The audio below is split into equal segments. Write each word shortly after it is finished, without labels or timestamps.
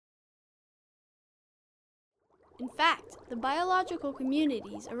In fact, the biological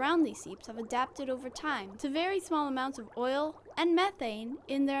communities around these seeps have adapted over time to very small amounts of oil and methane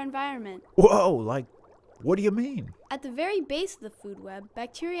in their environment. Whoa, like, what do you mean? At the very base of the food web,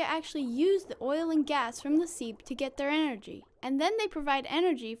 bacteria actually use the oil and gas from the seep to get their energy. And then they provide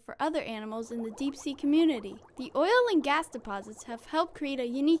energy for other animals in the deep sea community. The oil and gas deposits have helped create a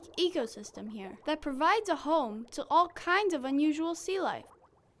unique ecosystem here that provides a home to all kinds of unusual sea life.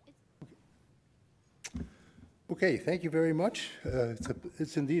 Okay, thank you very much.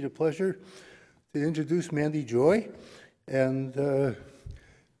 It's indeed a pleasure to introduce Mandy Joye. And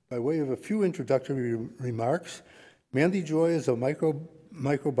by way of a few introductory remarks, Mandy Joye is a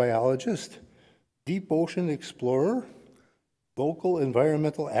microbiologist, deep ocean explorer, local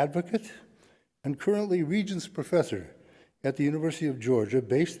environmental advocate, and currently Regents Professor at the University of Georgia,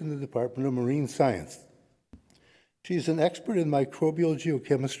 based in the Department of Marine Science. She is an expert in microbial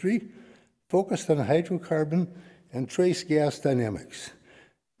geochemistry, focused on hydrocarbon and trace gas dynamics.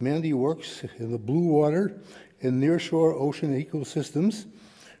 Mandy works in the blue water and nearshore ocean ecosystems.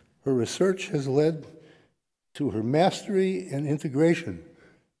 Her research has led to her mastery and integration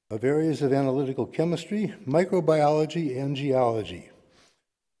of areas of analytical chemistry, microbiology, and geology.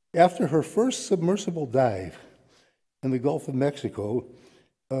 After her first submersible dive in the Gulf of Mexico,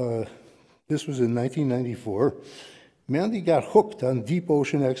 this was in 1994, Mandy got hooked on deep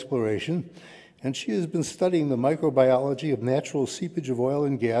ocean exploration, and she has been studying the microbiology of natural seepage of oil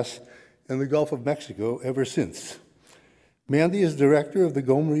and gas in the Gulf of Mexico ever since. Mandy is director of the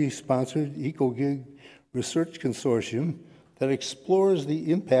GoMRI-sponsored EcoGig Research Consortium that explores the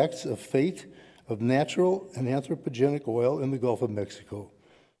impacts of fate of natural and anthropogenic oil in the Gulf of Mexico.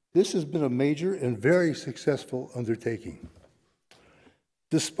 This has been a major and very successful undertaking.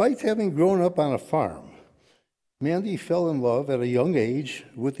 Despite having grown up on a farm, Mandy fell in love at a young age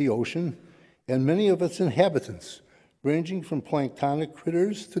with the ocean and many of its inhabitants, ranging from planktonic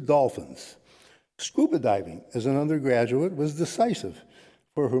critters to dolphins. Scuba diving as an undergraduate was decisive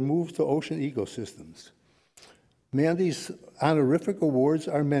for her move to ocean ecosystems. Mandy's honorific awards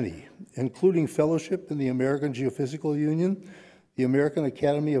are many, including fellowship in the American Geophysical Union, the American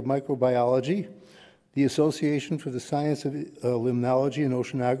Academy of Microbiology, the Association for the Science of Limnology and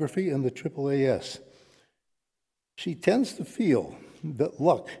Oceanography, and the AAAS. She tends to feel that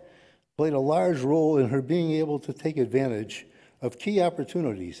luck played a large role in her being able to take advantage of key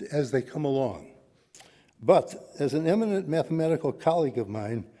opportunities as they come along. But as an eminent mathematical colleague of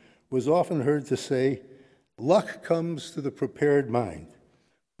mine was often heard to say, luck comes to the prepared mind.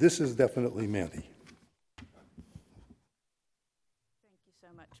 This is definitely Mandy. Thank you so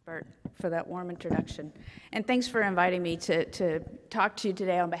much, Bert, for that warm introduction. And thanks for inviting me to talk to you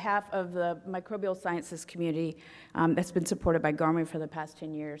today on behalf of the microbial sciences community that's been supported by GoMRI for the past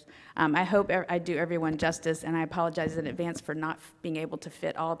 10 years. I hope I do everyone justice, and I apologize in advance for not being able to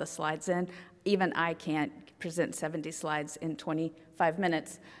fit all the slides in. Even I can't present 70 slides in 25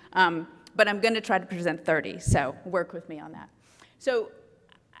 minutes. But I'm going to try to present 30, so work with me on that. So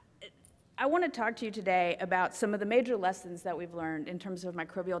I want to talk to you today about some of the major lessons that we've learned in terms of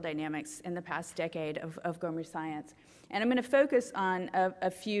microbial dynamics in the past decade of GoMRI science. And I'm going to focus on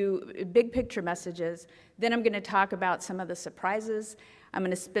a few big picture messages. Then I'm going to talk about some of the surprises. I'm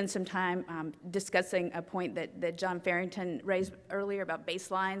going to spend some time discussing a point that John Farrington raised earlier about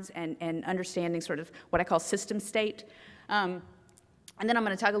baselines and understanding sort of what I call system state. And then I'm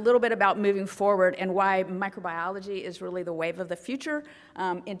going to talk a little bit about moving forward and why microbiology is really the wave of the future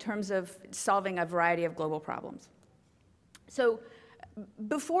in terms of solving a variety of global problems. So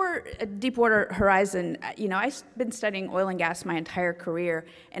before Deepwater Horizon, I've been studying oil and gas my entire career.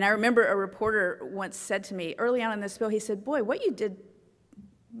 And I remember a reporter once said to me early on in this spill, he said, "Boy, what you did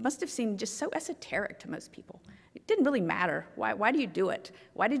must have seemed just so esoteric to most people. It didn't really matter. Why do you do it?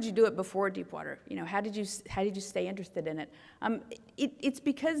 Why did you do it before Deepwater? How did you stay interested in it?" It's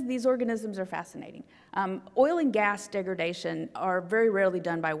because these organisms are fascinating. Oil and gas degradation are very rarely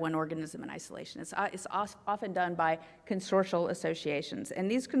done by one organism in isolation. It's often done by consortial associations. And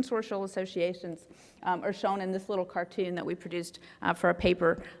these consortial associations are shown in this little cartoon that we produced for a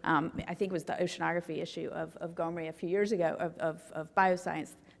paper, I think it was the oceanography issue of GoMRI a few years ago, of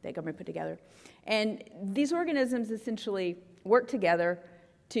bioscience that GoMRI put together. And these organisms essentially work together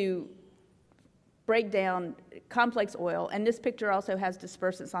to break down complex oil. And this picture also has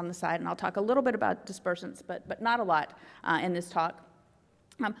dispersants on the side, and I'll talk a little bit about dispersants, but not a lot in this talk.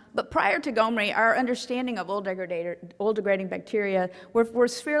 But prior to GoMRI, our understanding of oil-degrading bacteria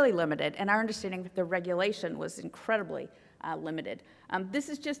was fairly limited, and our understanding of the regulation was incredibly limited. This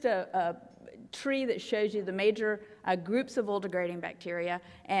is just a tree that shows you the major groups of oil degrading bacteria,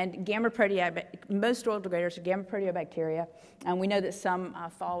 and most oil degraders are gamma proteobacteria. And we know that some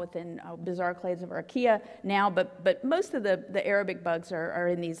fall within bizarre clades of archaea now, but most of the aerobic bugs are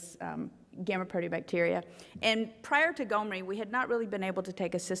in these gamma proteobacteria. And prior to GoMRI, we had not really been able to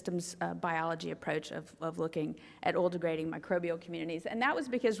take a systems biology approach of looking at oil degrading microbial communities. And that was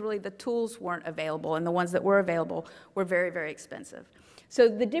because really the tools weren't available, and the ones that were available were very, very expensive. So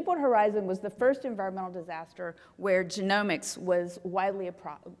the Deepwater Horizon was the first environmental disaster where genomics was widely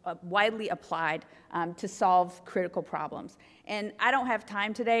applied to solve critical problems. And I don't have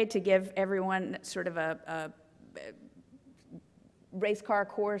time today to give everyone sort of a race car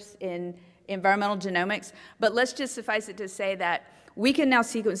course in environmental genomics, but let's just suffice it to say that we can now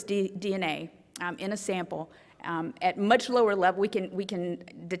sequence DNA in a sample at much lower level. We can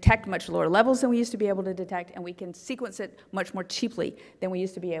detect much lower levels than we used to be able to detect, and we can sequence it much more cheaply than we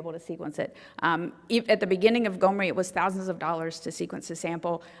used to be able to sequence it. At the beginning of GoMRI, it was thousands of dollars to sequence a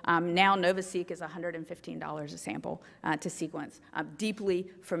sample. Now NovaSeq is $115 a sample to sequence,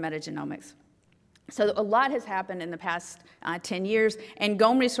 deeply for metagenomics. So a lot has happened in the past 10 years, and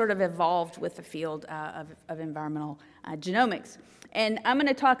GoMRI sort of evolved with the field of environmental genomics. And I'm going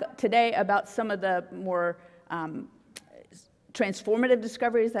to talk today about some of the more transformative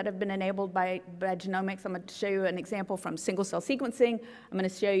discoveries that have been enabled by genomics. I'm going to show you an example from single-cell sequencing. I'm going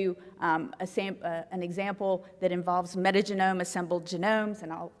to show you an example that involves metagenome-assembled genomes,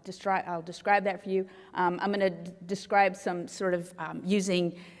 and I'll describe that for you. I'm going to describe some sort of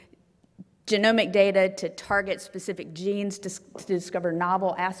using genomic data to target specific genes to discover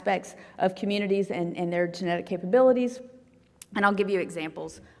novel aspects of communities and their genetic capabilities. And I'll give you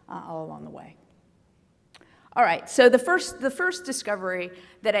examples all along the way. All right, so the first discovery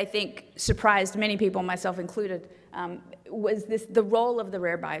that I think surprised many people, myself included, was the role of the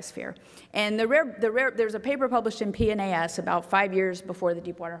rare biosphere. And there's a paper published in PNAS about 5 years before the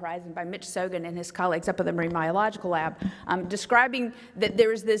Deepwater Horizon by Mitch Sogan and his colleagues up at the Marine Biological Lab, describing that there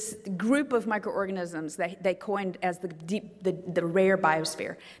was this group of microorganisms that they coined as the rare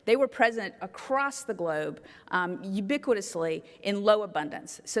biosphere. They were present across the globe ubiquitously in low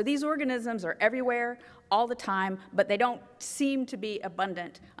abundance. So these organisms are everywhere, all the time, but they don't seem to be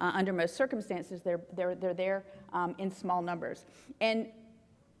abundant under most circumstances. They're there in small numbers. And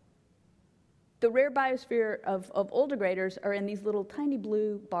the rare biosphere of oil degraders are in these little tiny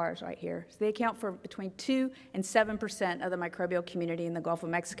blue bars right here. So they account for between 2 and 7% of the microbial community in the Gulf of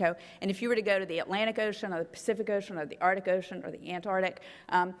Mexico. And if you were to go to the Atlantic Ocean or the Pacific Ocean or the Arctic Ocean or the Antarctic,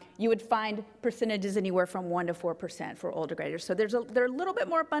 you would find percentages anywhere from 1 to 4% for oil degraders. So they're a little bit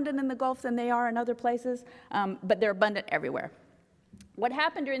more abundant in the Gulf than they are in other places, but they're abundant everywhere. What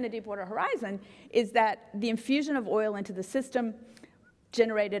happened during the Deepwater Horizon is that the infusion of oil into the system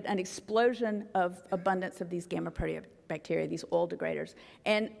generated an explosion of abundance of these gamma proteobacteria, these oil degraders.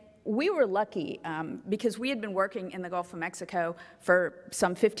 And we were lucky because we had been working in the Gulf of Mexico for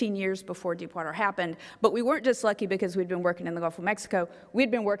some 15 years before Deepwater happened, but we weren't just lucky because we'd been working in the Gulf of Mexico.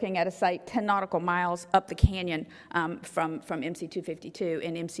 We'd been working at a site 10 nautical miles up the canyon from MC252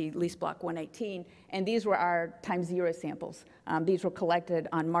 and MC Lease Block 118, and these were our time zero samples. These were collected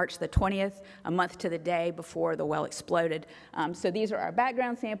on March the 20th, a month to the day before the well exploded. So these are our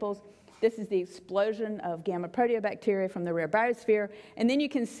background samples. This is the explosion of gamma proteobacteria from the rare biosphere. And then you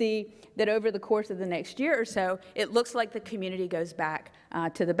can see that over the course of the next year or so, it looks like the community goes back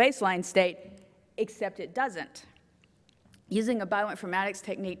to the baseline state, except it doesn't. Using a bioinformatics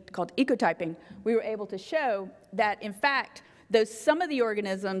technique called ecotyping, we were able to show that, in fact, some of the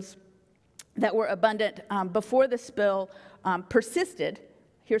organisms that were abundant before the spill persisted.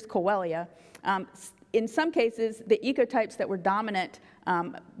 Here's Coelia. In some cases, the ecotypes that were dominant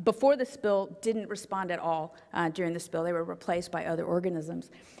before the spill didn't respond at all during the spill. They were replaced by other organisms.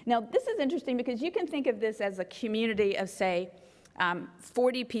 Now, this is interesting because you can think of this as a community of, say,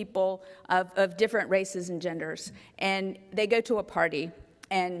 40 people of different races and genders, and they go to a party,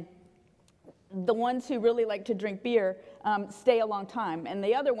 and the ones who really like to drink beer stay a long time, and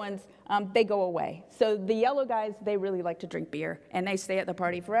the other ones, they go away. So the yellow guys, they really like to drink beer, and they stay at the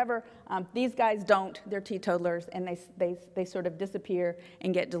party forever. These guys don't. They're teetotalers, and they sort of disappear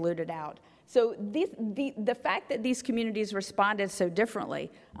and get diluted out. So the fact that these communities responded so differently,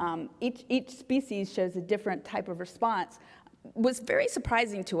 each species shows a different type of response, was very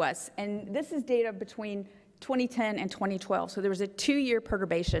surprising to us. And this is data between 2010 and 2012. So there was a 2-year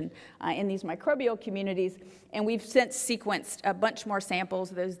perturbation in these microbial communities, and we've since sequenced a bunch more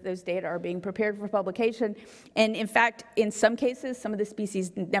samples. Those data are being prepared for publication. And in fact, in some cases, some of the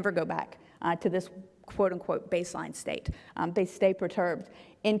species never go back to this quote-unquote baseline state. They stay perturbed.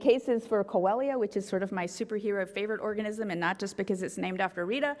 In cases for Coelia, which is sort of my superhero favorite organism, and not just because it's named after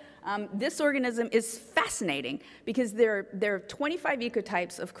Rita, this organism is fascinating because there are 25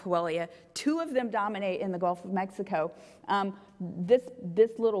 ecotypes of Coelia. 2 of them dominate in the Gulf of Mexico.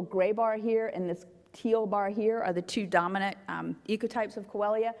 This little gray bar here and this teal bar here are the 2 dominant ecotypes of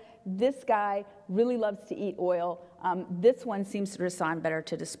Coelia. This guy really loves to eat oil. This one seems to respond better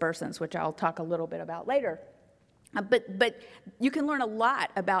to dispersants, which I'll talk a little bit about later. But you can learn a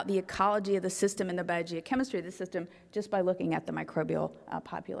lot about the ecology of the system and the biogeochemistry of the system just by looking at the microbial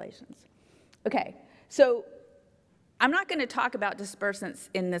populations. Okay, so I'm not going to talk about dispersants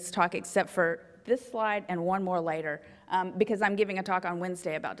in this talk except for this slide and one more later, because I'm giving a talk on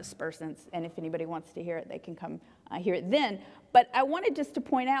Wednesday about dispersants, and if anybody wants to hear it, they can come hear it then. But I wanted just to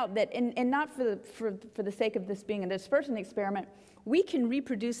point out that, and not for the sake of this being a dispersant experiment, we can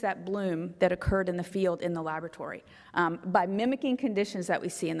reproduce that bloom that occurred in the field in the laboratory. By mimicking conditions that we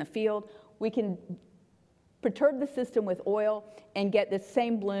see in the field, we can perturb the system with oil and get this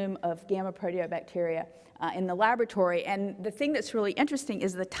same bloom of gamma proteobacteria in the laboratory. And the thing that's really interesting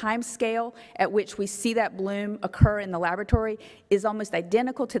is the time scale at which we see that bloom occur in the laboratory is almost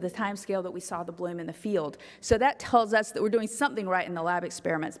identical to the time scale that we saw the bloom in the field. So that tells us that we're doing something right in the lab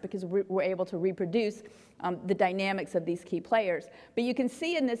experiments because we're able to reproduce the dynamics of these key players. But you can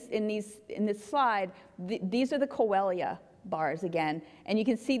see in this slide, these are the Coelia bars again, and you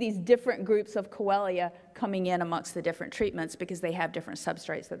can see these different groups of Coelia coming in amongst the different treatments because they have different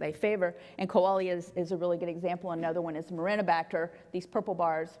substrates that they favor. And Coelia is a really good example. Another one is Marinobacter, these purple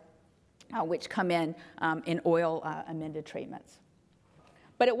bars, which come in oil amended treatments.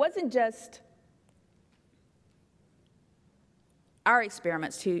 But it wasn't just our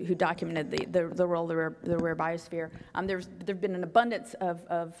experiments who documented the role of the rare biosphere. There've been an abundance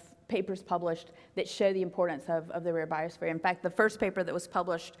of papers published that show the importance of the rare biosphere. In fact, the first paper that was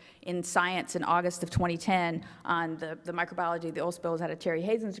published in Science in August of 2010 on the microbiology of the oil spills out of Terry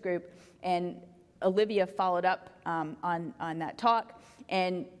Hazen's group, and Olivia followed up on that talk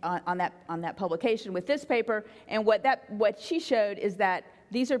and on that publication with this paper. And what she showed is that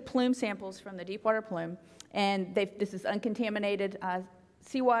these are plume samples from the deepwater plume, and this is uncontaminated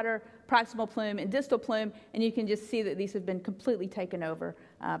seawater, proximal plume, and distal plume, and you can just see that these have been completely taken over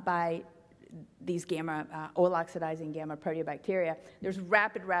by these oil oxidizing gamma proteobacteria. There's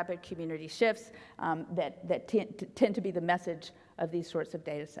rapid community shifts that tend to be the message of these sorts of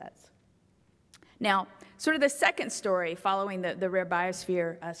data sets. Now, sort of the second story following the rare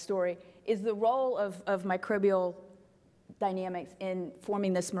biosphere story is the role of microbial dynamics in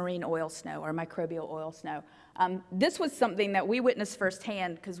forming this marine oil snow or microbial oil snow. This was something that we witnessed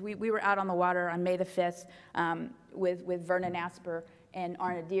firsthand because we were out on the water on May the 5th with Vernon Asper and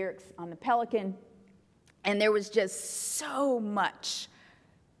Arne Dierks on the Pelican, and there was just so much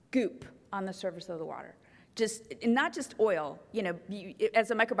goop on the surface of the water. Not just oil, as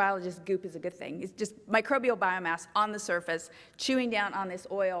a microbiologist, goop is a good thing. It's just microbial biomass on the surface, chewing down on this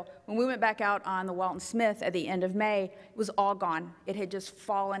oil. When we went back out on the Walton Smith at the end of May, it was all gone. It had just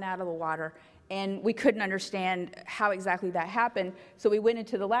fallen out of the water, and we couldn't understand how exactly that happened. So we went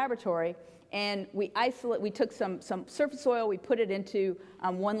into the laboratory, and we took some surface oil, we put it into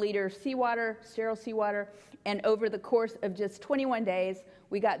 1 liter seawater, sterile seawater, and over the course of just 21 days,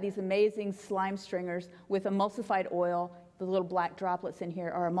 we got these amazing slime stringers with emulsified oil. The little black droplets in here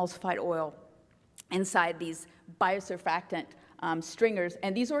are emulsified oil inside these biosurfactant stringers.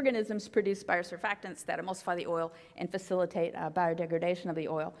 And these organisms produce biosurfactants that emulsify the oil and facilitate biodegradation of the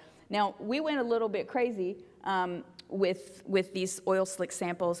oil. Now, we went a little bit crazy with these oil slick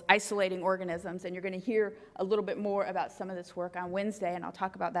samples, isolating organisms, and you're going to hear a little bit more about some of this work on Wednesday, and I'll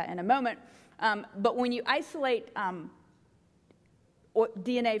talk about that in a moment. But when you isolate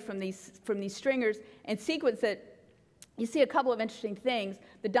DNA from these stringers and sequence it, you see a couple of interesting things.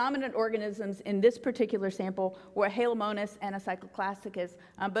 The dominant organisms in this particular sample were Halomonas and a Cycloclasticus,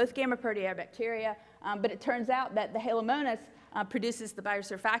 both gamma proteobacteria, but it turns out that the Halomonas produces the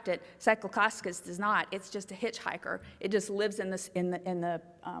biosurfactant. Cycloclasticus does not. It's just a hitchhiker. It just lives in the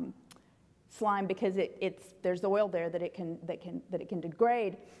slime because there's oil there that it can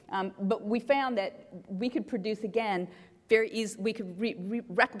degrade. But we found that we could produce again very easily. We could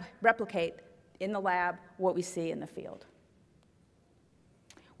replicate in the lab what we see in the field.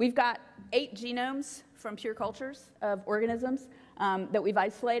 We've got 8 genomes from pure cultures of organisms that we've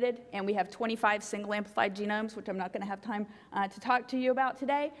isolated, and we have 25 single amplified genomes, which I'm not going to have time to talk to you about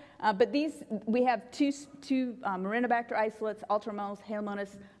today. But we have two Marinobacter isolates, Ultramonas,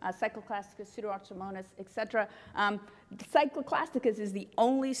 Halomonas, Cycloclasticus, Pseudoultramonas, etc. Cycloclasticus is the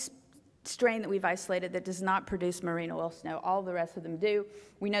only strain that we've isolated that does not produce marine oil snow. All the rest of them do.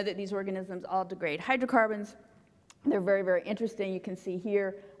 We know that these organisms all degrade hydrocarbons. They're very, very interesting. You can see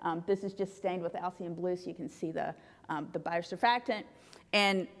here, this is just stained with Alcium blue, so you can see the biosurfactant.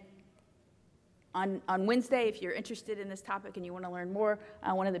 And on Wednesday, if you're interested in this topic and you want to learn more,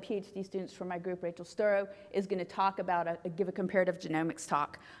 one of the PhD students from my group, Rachel Sturo, is going to talk about, give a comparative genomics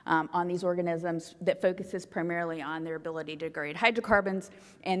talk on these organisms that focuses primarily on their ability to degrade hydrocarbons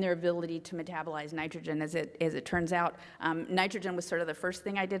and their ability to metabolize nitrogen. As it turns out, nitrogen was sort of the first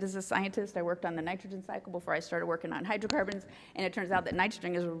thing I did as a scientist. I worked on the nitrogen cycle before I started working on hydrocarbons, and it turns out that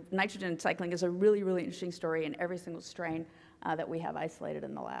nitrogen cycling is a really, really interesting story in every single strain that we have isolated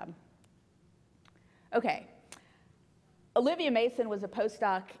in the lab. Okay, Olivia Mason was a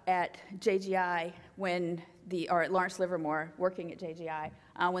postdoc at JGI or at Lawrence Livermore, working at JGI,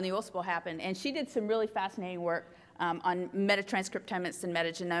 when the oil spill happened, and she did some really fascinating work on metatranscriptomics and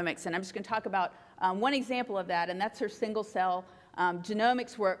metagenomics, and I'm just going to talk about one example of that, and that's her single-cell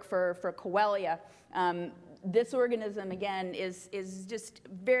genomics work for Coelia. This organism, again, is just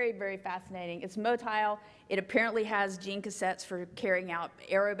very, very fascinating. It's motile. It apparently has gene cassettes for carrying out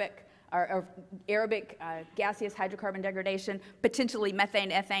aerobic gaseous hydrocarbon degradation, potentially methane,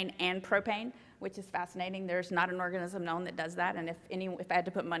 ethane, and propane, which is fascinating. There's not an organism known that does that, and if I had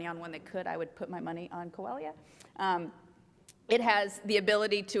to put money on one that could, I would put my money on Coelia. It has the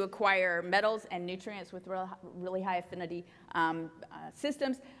ability to acquire metals and nutrients with really high affinity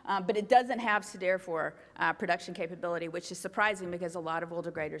systems, but it doesn't have SIDER4 production capability, which is surprising because a lot of oil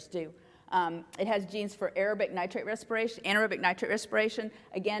degraders do. It has genes for anaerobic nitrate respiration.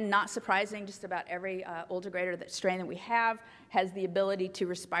 Again, not surprising, just about every oil degrader strain that we have has the ability to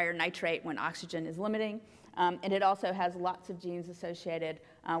respire nitrate when oxygen is limiting. And it also has lots of genes associated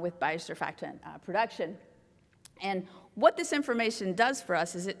with biosurfactant production. And what this information does for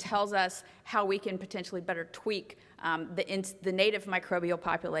us is it tells us how we can potentially better tweak the native microbial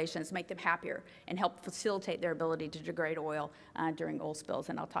populations, make them happier, and help facilitate their ability to degrade oil during oil spills.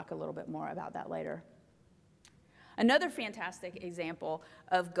 And I'll talk a little bit more about that later. Another fantastic example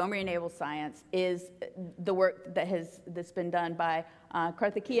of GoMRI-enabled science is the work that's been done by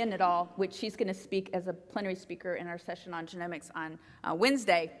Karthikeyan et al., which she's going to speak as a plenary speaker in our session on genomics on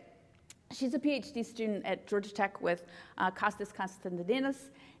Wednesday. She's a PhD student at Georgia Tech with Kostas Konstantidinos,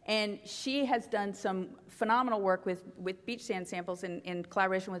 and she has done some phenomenal work with beach sand samples in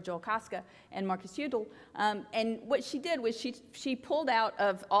collaboration with Joel Koska and Marcus Udall. And what she did was she pulled out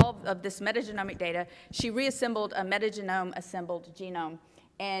of all of this metagenomic data, she reassembled a metagenome-assembled genome.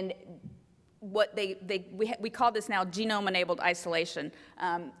 And what we call this now genome-enabled isolation.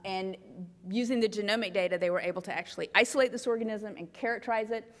 And using the genomic data, they were able to actually isolate this organism and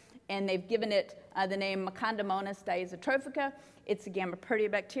characterize it. And they've given it the name Macondomonas diazotrophica. It's a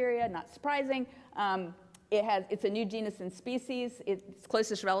gamma-proteobacteria, not surprising. It's a new genus and species. Its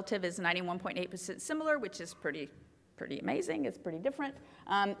closest relative is 91.8% similar, which is pretty amazing. It's pretty different.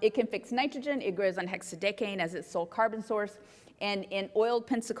 It can fix nitrogen. It grows on hexadecane as its sole carbon source. And in oiled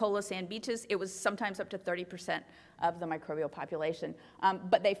Pensacola sand beaches, it was sometimes up to 30% of the microbial population.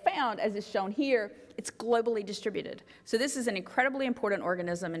 But they found, as is shown here, it's globally distributed. So this is an incredibly important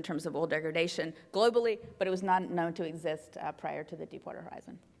organism in terms of oil degradation globally, but it was not known to exist prior to the Deepwater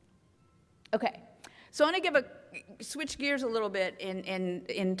Horizon. Okay, so I want to switch gears a little bit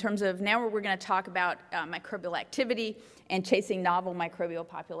in terms of now we're going to talk about microbial activity and chasing novel microbial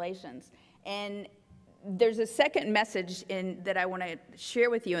populations. And there's a second message that I want to share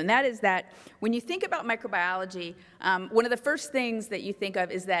with you, and that is that when you think about microbiology, one of the first things that you think of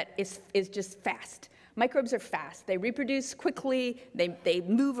is that it's just fast. Microbes are fast. They reproduce quickly. They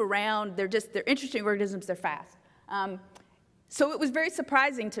move around. They're interesting organisms. They're fast. So it was very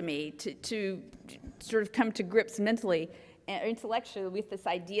surprising to me to sort of come to grips mentally and intellectually with this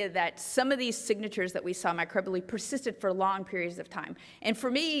idea that some of these signatures that we saw microbially persisted for long periods of time. And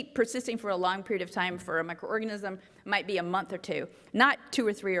for me, persisting for a long period of time for a microorganism might be a month or two, not 2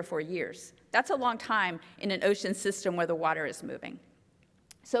 or 3 or 4 years. That's a long time in an ocean system where the water is moving.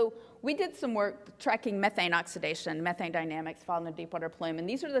 So we did some work tracking methane oxidation, methane dynamics following the deepwater plume, and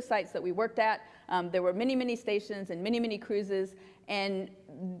these are the sites that we worked at. There were many, many stations and many, many cruises, and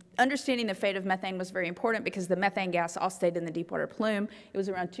understanding the fate of methane was very important because the methane gas all stayed in the deepwater plume. It was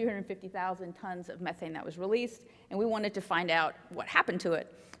around 250,000 tons of methane that was released, and we wanted to find out what happened to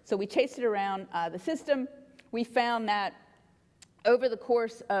it. So we chased it around the system. We found that over the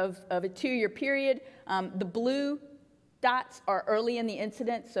course of a 2-year period, the blue dots are early in the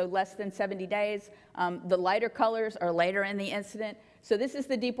incident, so less than 70 days. The lighter colors are later in the incident. So this is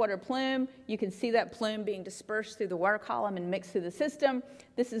the deep water plume. You can see that plume being dispersed through the water column and mixed through the system.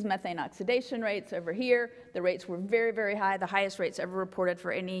 This is methane oxidation rates over here. The rates were very, very high, the highest rates ever reported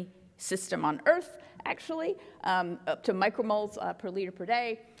for any system on Earth, actually, up to micromoles per liter per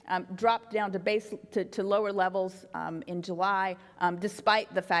day. Dropped down to lower levels in July,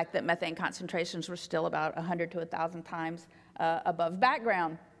 despite the fact that methane concentrations were still about 100 to 1,000 times above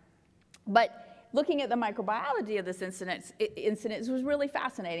background. But looking at the microbiology of this incident was really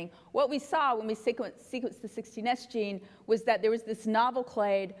fascinating. What we saw when we sequenced the 16S gene was that there was this novel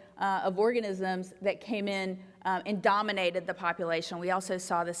clade of organisms that came in and dominated the population. We also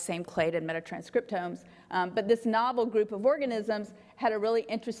saw this same clade in metatranscriptomes. But this novel group of organisms had a really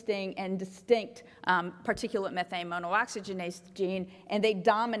interesting and distinct particulate methane monooxygenase gene, and they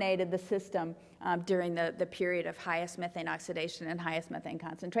dominated the system during the period of highest methane oxidation and highest methane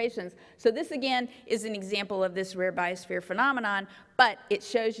concentrations. So this, again, is an example of this rare biosphere phenomenon, but it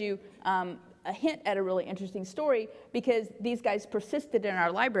shows you a hint at a really interesting story, because these guys persisted in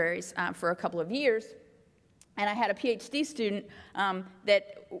our libraries for a couple of years. And I had a PhD student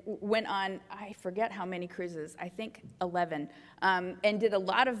that went on, I forget how many cruises, I think 11, and did a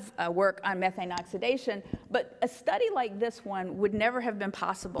lot of work on methane oxidation. But a study like this one would never have been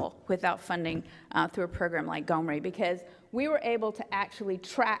possible without funding through a program like GoMRI, because we were able to actually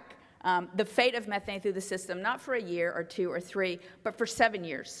track the fate of methane through the system, not for a year or 2 or 3, but for 7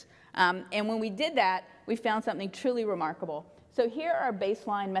 years. And when we did that, we found something truly remarkable. So here are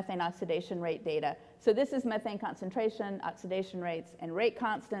baseline methane oxidation rate data. So this is methane concentration, oxidation rates, and rate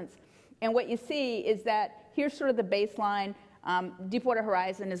constants. And what you see is that here's sort of the baseline. Deepwater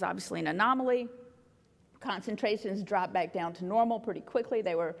Horizon is obviously an anomaly. Concentrations dropped back down to normal pretty quickly.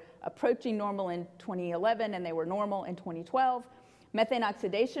 They were approaching normal in 2011, and they were normal in 2012. Methane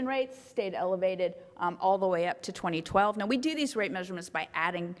oxidation rates stayed elevated all the way up to 2012. Now, we do these rate measurements by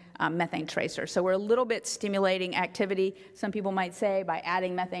adding methane tracer. So we're a little bit stimulating activity, some people might say, by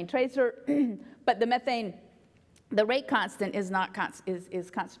adding methane tracer. But the rate constant is not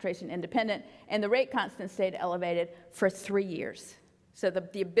is concentration independent, and the rate constant stayed elevated for 3 years. So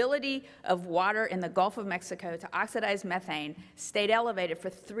the ability of water in the Gulf of Mexico to oxidize methane stayed elevated for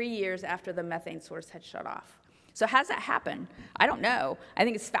 3 years after the methane source had shut off. So how does that happen? I don't know. I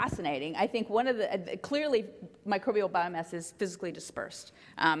think it's fascinating. I think one of the, clearly microbial biomass is physically dispersed.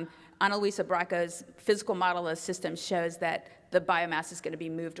 Ana Luisa Bracco's physical model of systems shows that the biomass is going to be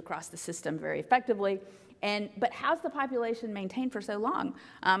moved across the system very effectively. But how's the population maintained for so long?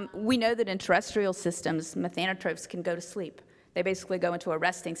 We know that in terrestrial systems, methanotrophs can go to sleep. They basically go into a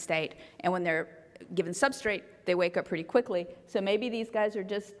resting state, and when they're given substrate, they wake up pretty quickly. So maybe these guys are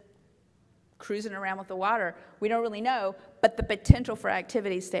just cruising around with the water. We don't really know, but the potential for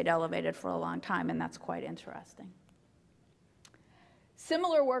activity stayed elevated for a long time, and that's quite interesting.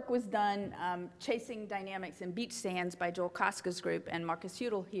 Similar work was done chasing dynamics in beach sands by Joel Koska's group and Marcus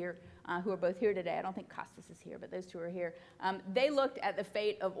Udall here, who are both here today. I don't think Kostas is here, but those two are here. They looked at the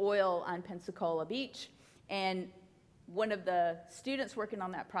fate of oil on Pensacola Beach, and one of the students working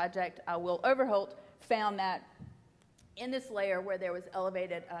on that project, Will Overholt, found that in this layer where there was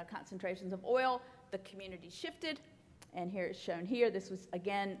elevated concentrations of oil, the community shifted, and here it's shown here. This was,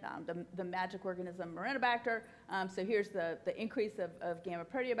 again, the magic organism Marinobacter. So here's the increase of gamma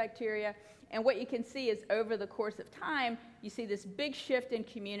proteobacteria. And what you can see is over the course of time, you see this big shift in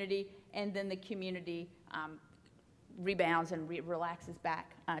community, and then the community rebounds and relaxes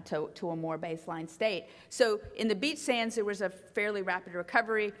back to a more baseline state. So in the beach sands, there was a fairly rapid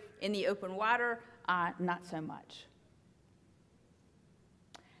recovery. In the open water, not so much.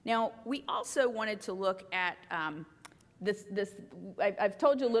 Now, we also wanted to look at I've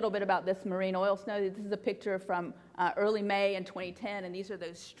told you a little bit about this marine oil snow. This is a picture from early May in 2010, and these are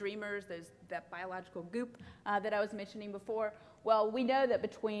those streamers, that biological goop that I was mentioning before. Well, we know that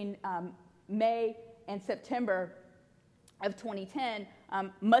between May and September of 2010,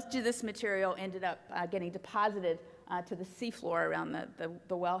 much of this material ended up getting deposited to the seafloor around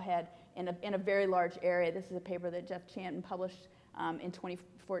the wellhead in a very large area. This is a paper that Jeff Chanton published in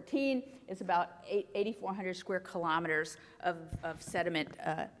 2014. It's about 8,400 square kilometers of sediment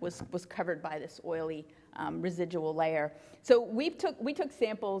was covered by this oily residual layer. So we took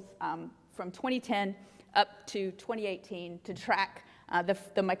samples from 2010 up to 2018 to track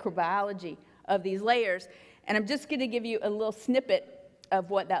the microbiology of these layers. And I'm just going to give you a little snippet of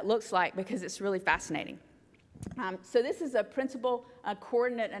what that looks like, because it's really fascinating. So this is a principal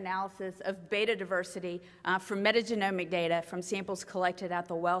coordinate analysis of beta diversity from metagenomic data from samples collected at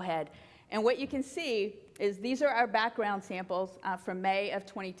the wellhead. And what you can see is these are our background samples from May of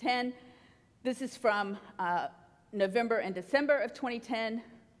 2010. This is from November and December of 2010,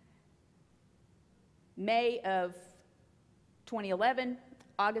 May of 2011,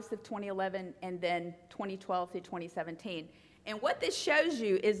 August of 2011, and then 2012 through 2017. And what this shows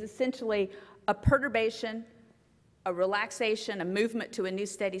you is essentially a perturbation, a relaxation, a movement to a new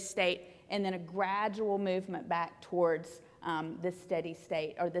steady state, and then a gradual movement back towards this steady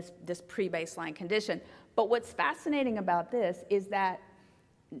state, or this pre-baseline condition. But what's fascinating about this is that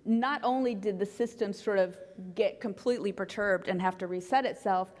not only did the system sort of get completely perturbed and have to reset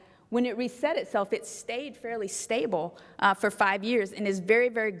itself, when it reset itself, it stayed fairly stable for 5 years and is very,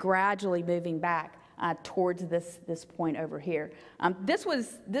 very gradually moving back towards this point over here. This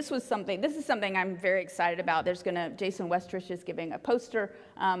is something I'm very excited about. Jason Westrich is giving a poster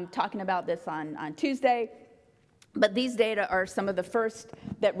talking about this on Tuesday. But these data are some of the first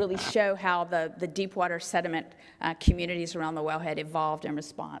that really show how the deep water sediment communities around the wellhead evolved in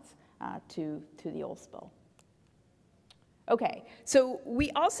response to the oil spill. Okay, so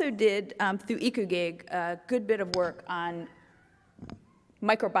we also did, through EcoGig, a good bit of work on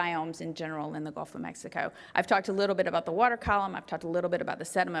microbiomes in general in the Gulf of Mexico. I've talked a little bit about the water column. I've talked a little bit about the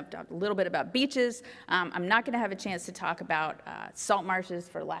sediment. I've talked a little bit about beaches. I'm not going to have a chance to talk about salt marshes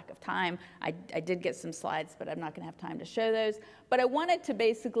for lack of time. I did get some slides, but I'm not going to have time to show those. But I wanted to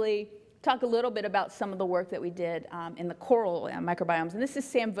basically talk a little bit about some of the work that we did in the coral microbiomes. And this is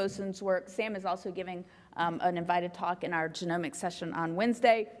Sam Vosen's work. Sam is also giving an invited talk in our genomics session on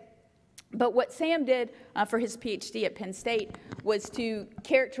Wednesday. But what Sam did for his PhD at Penn State was to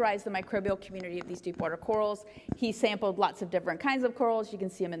characterize the microbial community of these deep water corals. He sampled lots of different kinds of corals. You can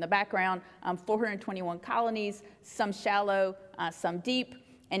see them in the background, 421 colonies, some shallow, some deep,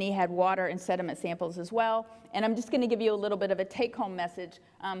 and he had water and sediment samples as well. And I'm just going to give you a little bit of a take-home message.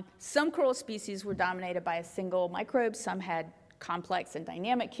 Some coral species were dominated by a single microbe. Some had complex and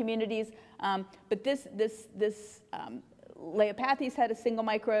dynamic communities. But this Leopathes had a single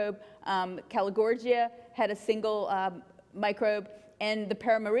microbe, Caligorgia had a single microbe, and the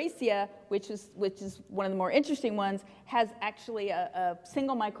Paramaricia, which is one of the more interesting ones, has actually a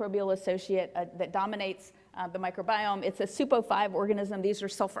single microbial associate that dominates the microbiome. It's a SUPO5 organism. These are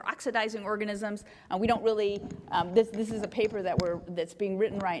sulfur oxidizing organisms. We don't really, this is a paper that's being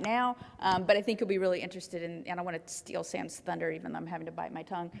written right now, but I think you'll be really interested in, and I want to steal Sam's thunder even though I'm having to bite my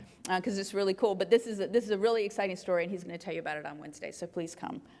tongue, because it's really cool. But this is a really exciting story, and he's going to tell you about it on Wednesday, so please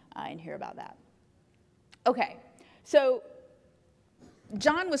come and hear about that. Okay, so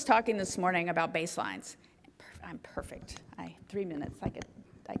John was talking this morning about baselines. I'm perfect. 3 minutes. I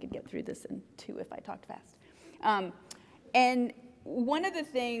could get through this in 2 if I talked fast. And one of the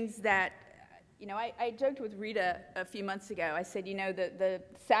things that, I joked with Rita a few months ago. I said, the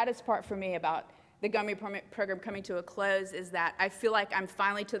saddest part for me about the GoMRI program coming to a close is that I feel like I'm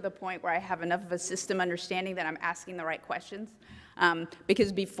finally to the point where I have enough of a system understanding that I'm asking the right questions.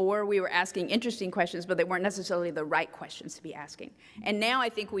 Because before we were asking interesting questions, but they weren't necessarily the right questions to be asking. And now I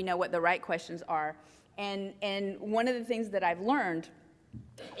think we know what the right questions are. And one of the things that I've learned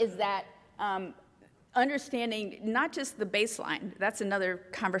is that understanding not just the baseline, that's another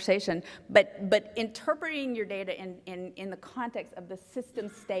conversation, but interpreting your data in the context of the system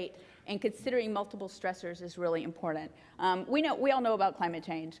state and considering multiple stressors is really important. We all know about climate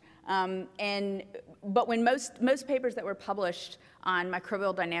change, but when most papers that were published on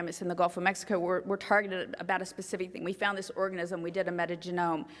microbial dynamics in the Gulf of Mexico were targeted about a specific thing. We found this organism, we did a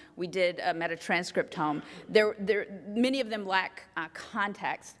metagenome, we did a metatranscriptome. Many of them lack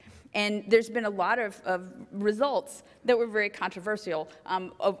context. And there's been a lot of results that were very controversial.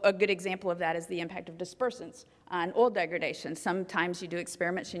 A good example of that is the impact of dispersants on oil degradation. Sometimes you do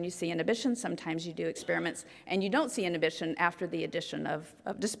experiments and you see inhibition. Sometimes you do experiments and you don't see inhibition after the addition of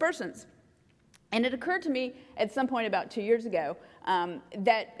dispersants. And it occurred to me at some point about 2 years ago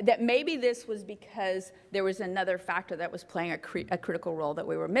that maybe this was because there was another factor that was playing a critical role that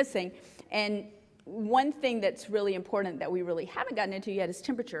we were missing. And one thing that's really important that we really haven't gotten into yet is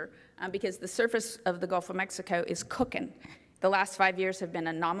temperature, because the surface of the Gulf of Mexico is cooking. The last 5 years have been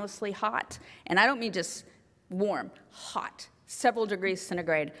anomalously hot, and I don't mean just warm, hot. Several degrees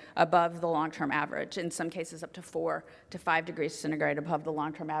centigrade above the long-term average, in some cases up to 4 to 5 degrees centigrade above the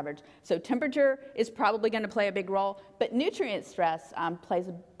long-term average. So temperature is probably going to play a big role, but nutrient stress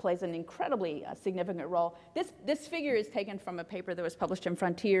plays an incredibly significant role. This figure is taken from a paper that was published in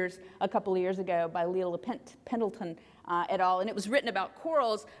Frontiers a couple of years ago by Leila Pendleton et al., and it was written about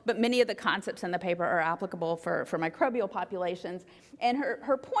corals, but many of the concepts in the paper are applicable for microbial populations. And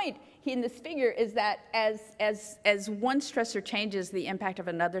her point in this figure is that as one stressor changes, the impact of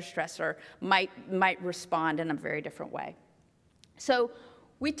another stressor might respond in a very different way. So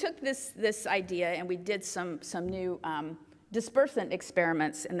we took this idea and we did some new dispersant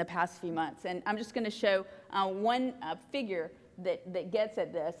experiments in the past few months. And I'm just going to show one figure that gets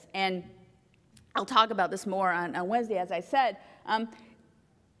at this. And I'll talk about this more on Wednesday, as I said.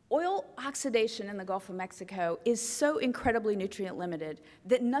 Oil oxidation in the Gulf of Mexico is so incredibly nutrient limited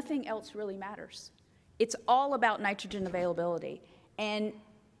that nothing else really matters. It's all about nitrogen availability. And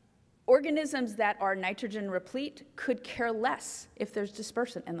organisms that are nitrogen replete could care less if there's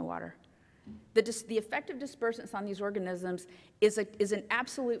dispersant in the water. The effect of dispersants on these organisms is an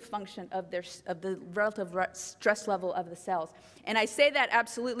absolute function of the relative stress level of the cells. And I say that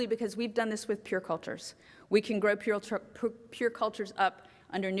absolutely because we've done this with pure cultures. We can grow pure cultures up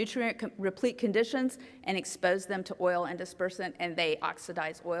under nutrient replete conditions and expose them to oil and dispersant, and they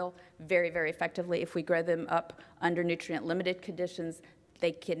oxidize oil very, very effectively. If we grow them up under nutrient limited conditions,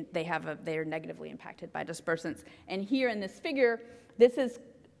 they're negatively impacted by dispersants. And here in this figure, this is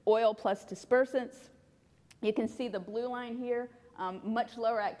oil plus dispersants. You can see the blue line here, much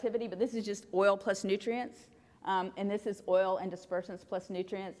lower activity, but this is just oil plus nutrients. And this is oil and dispersants plus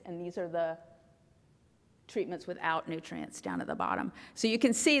nutrients, and these are the treatments without nutrients down at the bottom. So you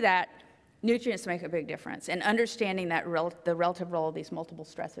can see that nutrients make a big difference, and understanding that the relative role of these multiple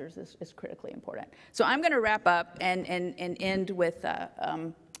stressors is critically important. So I'm going to wrap up and end with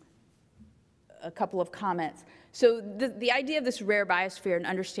a couple of comments. So the idea of this rare biosphere and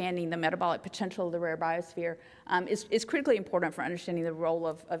understanding the metabolic potential of the rare biosphere is critically important for understanding the role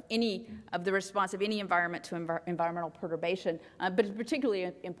of the response of any environment to environmental perturbation, but it's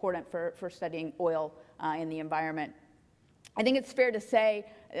particularly important for studying oil in the environment. I think it's fair to say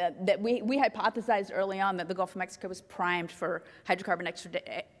that we hypothesized early on that the Gulf of Mexico was primed for hydrocarbon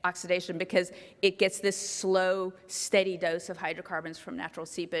oxidation because it gets this slow, steady dose of hydrocarbons from natural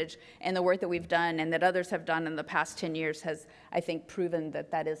seepage. And the work that we've done and that others have done in the past 10 years has, I think, proven that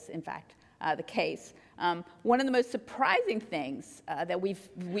that is, in fact, the case. One of the most surprising things that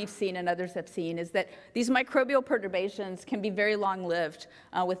we've seen and others have seen is that these microbial perturbations can be very long-lived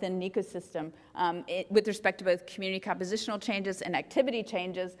within an ecosystem. With respect to both community compositional changes and activity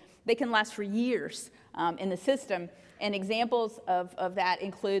changes, they can last for years in the system. And examples of that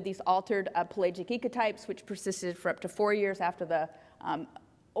include these altered pelagic ecotypes, which persisted for up to 4 years after the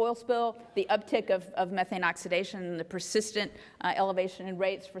oil spill, the uptick of methane oxidation, and the persistent elevation in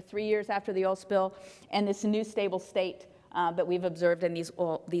rates for 3 years after the oil spill, and this new stable state that we've observed in these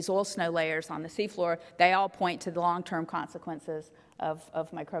oil snow layers on the seafloor. They all point to the long-term consequences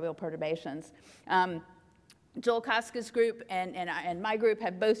of microbial perturbations. Joel Koska's group and my group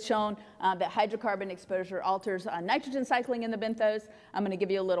have both shown that hydrocarbon exposure alters nitrogen cycling in the benthos. I'm going to give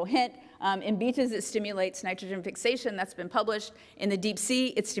you a little hint. In beaches, it stimulates nitrogen fixation. That's been published. In the deep sea,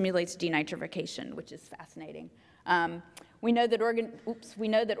 it stimulates denitrification, which is fascinating. We know that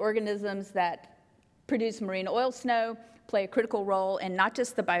organisms that produce marine oil snow play a critical role in not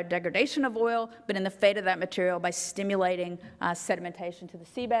just the biodegradation of oil, but in the fate of that material by stimulating sedimentation to the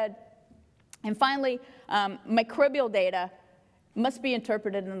seabed. And finally, microbial data must be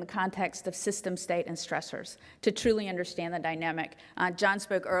interpreted in the context of system state and stressors to truly understand the dynamic. John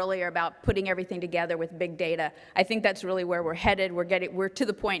spoke earlier about putting everything together with big data. I think that's really where we're headed. We're to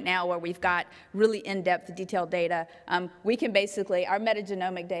the point now where we've got really in-depth, detailed data. We can basically, our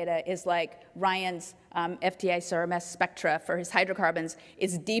metagenomic data is like Ryan's FDIC-RMS spectra for his hydrocarbons.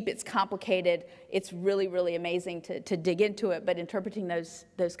 It's deep, it's complicated, it's really, really amazing to dig into it, but interpreting those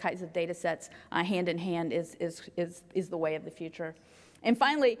kinds of data sets hand in hand is the way of the future. And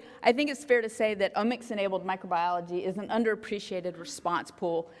finally, I think it's fair to say that omics-enabled microbiology is an underappreciated response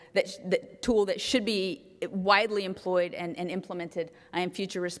tool that should be widely employed and implemented in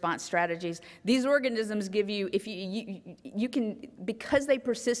future response strategies. These organisms give you, you can, because they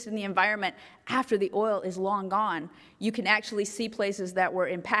persist in the environment after the oil is long gone, you can actually see places that were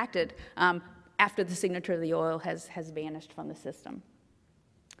impacted after the signature of the oil has vanished from the system.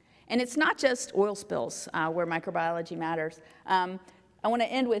 And it's not just oil spills where microbiology matters. I want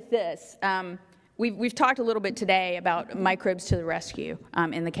to end with this. We've talked a little bit today about microbes to the rescue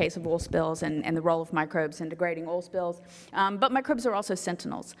in the case of oil spills and the role of microbes in degrading oil spills. But microbes are also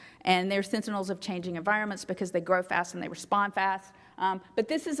sentinels, and they're sentinels of changing environments because they grow fast and they respond fast. But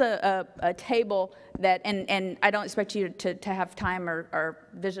this is a table that, and I don't expect you to have time or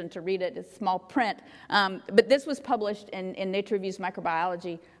vision to read it. It's small print. But this was published in Nature Reviews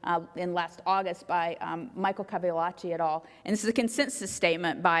Microbiology in last August by Michael Caviolacci et al. And this is a consensus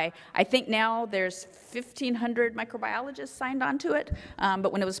statement by, I think now there's 1,500 microbiologists signed on to it.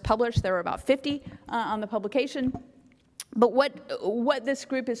 But when it was published, there were about 50 on the publication. But what this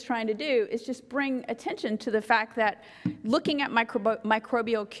group is trying to do is just bring attention to the fact that looking at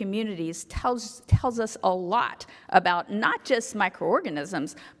microbial communities tells us a lot about not just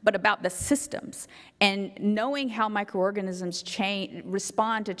microorganisms, but about the systems. And knowing how microorganisms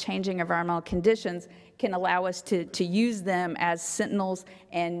respond to changing environmental conditions can allow us to use them as sentinels,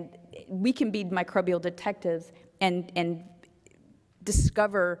 and we can be microbial detectives and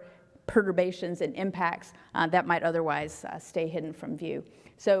discover perturbations and impacts that might otherwise stay hidden from view.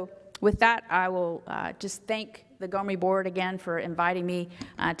 So with that, I will just thank the GoMRI board again for inviting me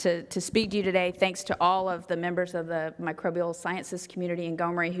to speak to you today. Thanks to all of the members of the microbial sciences community in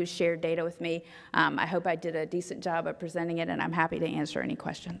GoMRI who shared data with me. I hope I did a decent job of presenting it, and I'm happy to answer any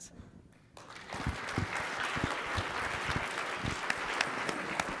questions.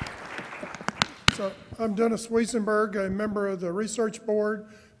 So I'm Dennis Wiesenberg, a member of the research board,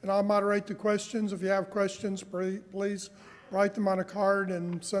 and I'll moderate the questions. If you have questions, please write them on a card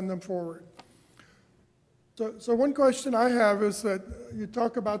and send them forward. So one question I have is that you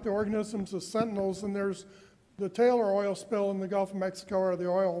talk about the organisms as sentinels, and there's the Taylor oil spill in the Gulf of Mexico, or the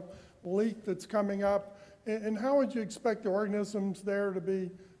oil leak that's coming up. And how would you expect the organisms there to be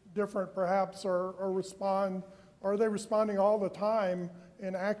different, perhaps, or respond? Are they responding all the time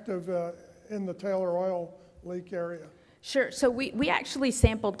and active in the Taylor oil leak area? Sure. So we actually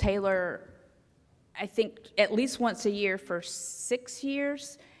sampled Taylor, I think, at least once a year for 6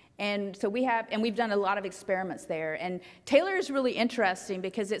 years. And so we've done a lot of experiments there. And Taylor is really interesting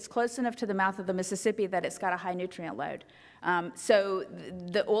because it's close enough to the mouth of the Mississippi that it's got a high nutrient load. So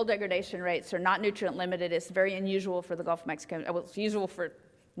the oil degradation rates are not nutrient limited. It's very unusual for the Gulf of Mexico. Well, it's usual for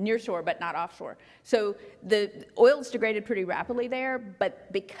near shore, but not offshore. So the oil is degraded pretty rapidly there,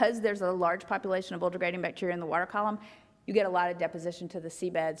 but because there's a large population of oil degrading bacteria in the water column, you get a lot of deposition to the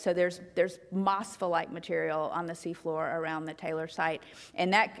seabed. So there's mosphil-like material on the seafloor around the Taylor site.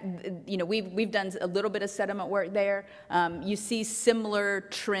 And that, you know, we've done a little bit of sediment work there. You see similar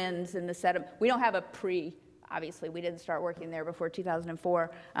trends in the sediment. We don't have a obviously, we didn't start working there before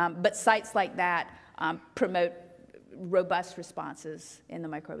 2004. But sites like that promote robust responses in the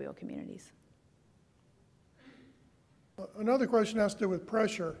microbial communities. Another question has to do with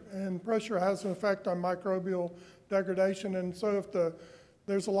pressure, and pressure has an effect on microbial degradation. And so if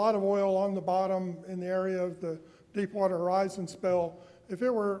there's a lot of oil on the bottom in the area of the Deepwater Horizon spill, if it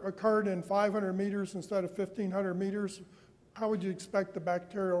occurred in 500 meters instead of 1,500 meters, how would you expect the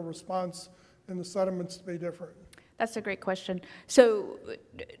bacterial response in the sediments to be different? That's a great question. So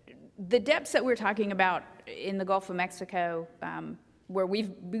the depths that we're talking about in the Gulf of Mexico, where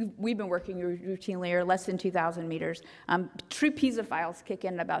we've been working routinely, are less than 2,000 meters. True piezophiles kick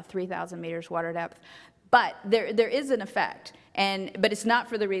in at about 3,000 meters water depth. But there is an effect, but it's not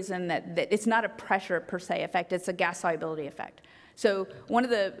for the reason that it's not a pressure per se effect, it's a gas solubility effect. So one of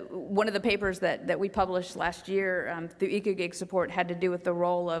the papers that we published last year through EcoGig support had to do with the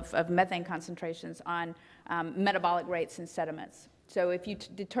role of methane concentrations on metabolic rates in sediments. So if you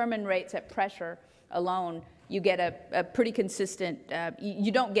determine rates at pressure alone, you get a pretty consistent,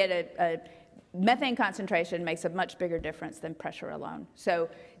 you don't get a methane concentration makes a much bigger difference than pressure alone. So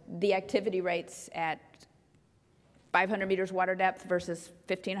the activity rates at 500 meters water depth versus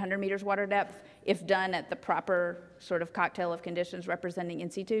 1,500 meters water depth, if done at the proper sort of cocktail of conditions representing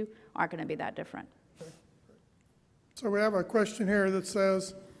in situ, aren't going to be that different. So we have a question here that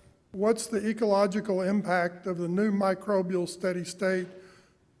says, what's the ecological impact of the new microbial steady state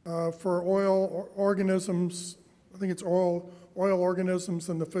for oil organisms, I think it's oil organisms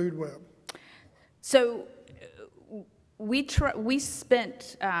in the food web? So we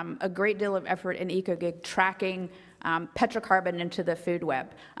spent a great deal of effort in EcoGig tracking petrocarbon into the food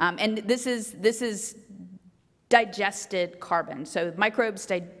web. And this is digested carbon. So microbes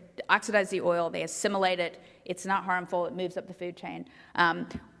oxidize the oil, they assimilate it, it's not harmful, it moves up the food chain.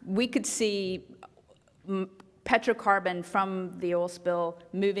 We could see petrocarbon from the oil spill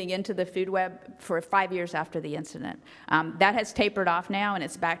moving into the food web for 5 years after the incident. That has tapered off now, and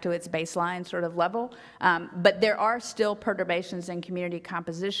it's back to its baseline sort of level. But there are still perturbations in community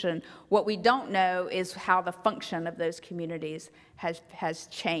composition. What we don't know is how the function of those communities has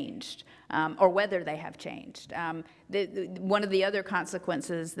changed, or whether they have changed. One of the other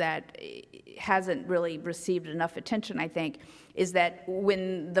consequences that hasn't really received enough attention, I think, is that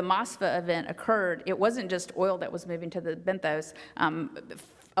when the MOSFA event occurred, it wasn't just oil that was moving to the benthos.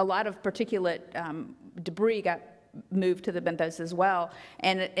 A lot of particulate debris got moved to the benthos as well.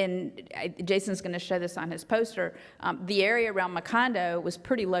 And Jason's going to show this on his poster. The area around Macondo was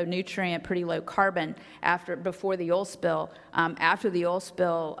pretty low nutrient, pretty low carbon before the oil spill. After the oil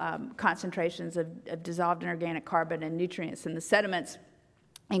spill, concentrations of dissolved inorganic carbon and nutrients in the sediments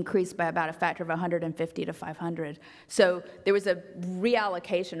increased by about a factor of 150 to 500. So there was a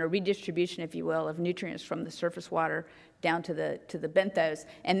reallocation or redistribution, if you will, of nutrients from the surface water down to the benthos.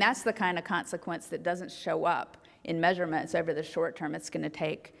 And that's the kind of consequence that doesn't show up in measurements over the short term. It's going to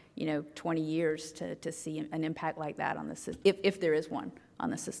take 20 years to see an impact like that on the system, if there is one on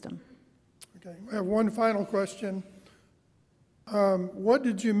the system. Okay, I have one final question. What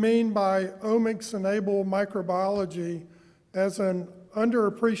did you mean by omics-enabled microbiology as an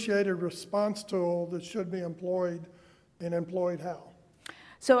underappreciated response tool that should be employed, and employed how?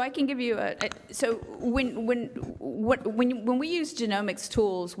 So I can give you so when we use genomics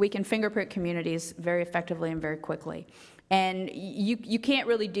tools, we can fingerprint communities very effectively and very quickly. And you can't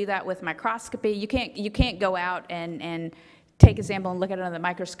really do that with microscopy. You can't go out and take a sample and look at it under the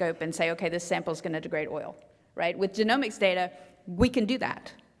microscope and say, okay, this sample is going to degrade oil, right? With genomics data, we can do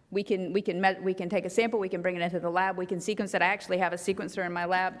that. We can take a sample, we can bring it into the lab, we can sequence it. I actually have a sequencer in my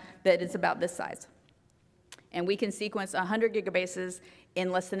lab that is about this size. And we can sequence 100 gigabases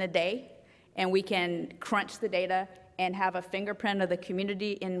in less than a day, and we can crunch the data and have a fingerprint of the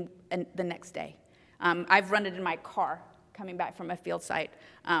community in the next day. I've run it in my car coming back from a field site.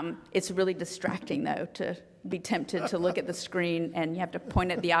 It's really distracting, though, to be tempted to look at the screen, and you have to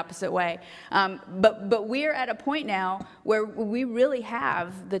point it the opposite way. But we're at a point now where we really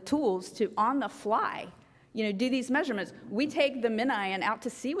have the tools to, on the fly, do these measurements. We take the MinION out to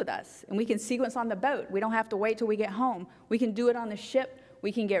sea with us, and we can sequence on the boat. We don't have to wait till we get home. We can do it on the ship.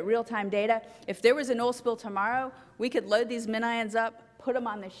 We can get real-time data. If there was an oil spill tomorrow, we could load these MinIONs up, put them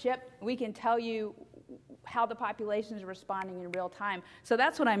on the ship. We can tell you how the population is responding in real time. So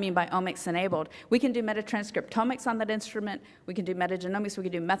that's what I mean by omics enabled. We can do metatranscriptomics on that instrument. We can do metagenomics. We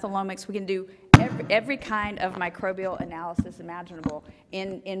can do methylomics. We can do every kind of microbial analysis imaginable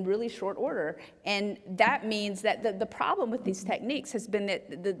in really short order. And that means that the problem with these techniques has been that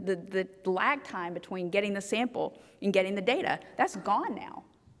the lag time between getting the sample and getting the data, that's gone now.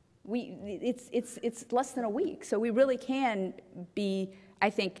 It's less than a week. So we really can be, I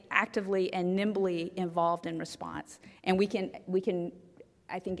think, actively and nimbly involved in response. And we can,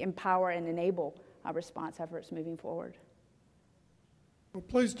 I think, empower and enable our response efforts moving forward. Well,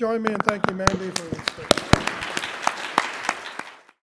 please join me in thanking Mandy for this.